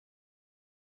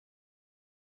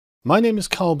My name is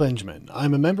Carl Benjamin.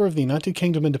 I'm a member of the United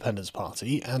Kingdom Independence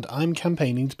Party, and I'm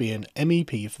campaigning to be an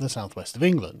MEP for the southwest of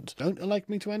England. Don't elect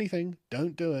me to anything.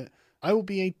 Don't do it. I will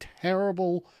be a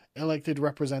terrible elected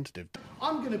representative.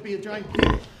 I'm going to be a giant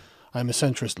idiot. I'm a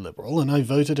centrist liberal, and I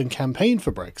voted and campaigned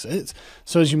for Brexit,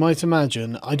 so as you might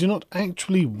imagine, I do not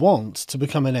actually want to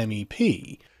become an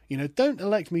MEP. You know, don't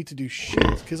elect me to do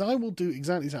shit, because I will do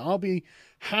exactly the same. I'll be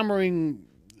hammering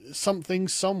something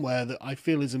somewhere that I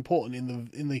feel is important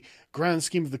in the grand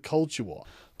scheme of the culture war.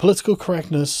 Political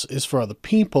correctness is for other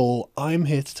people. I'm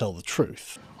here to tell the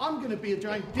truth. I'm going to be a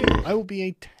giant dick. I will be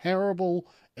a terrible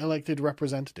elected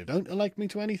representative. Don't elect me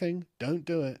to anything. Don't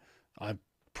do it. I'm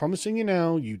promising you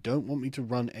now, you don't want me to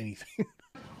run anything.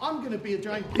 I'm going to be a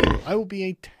giant dick. I will be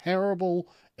a terrible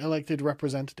elected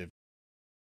representative.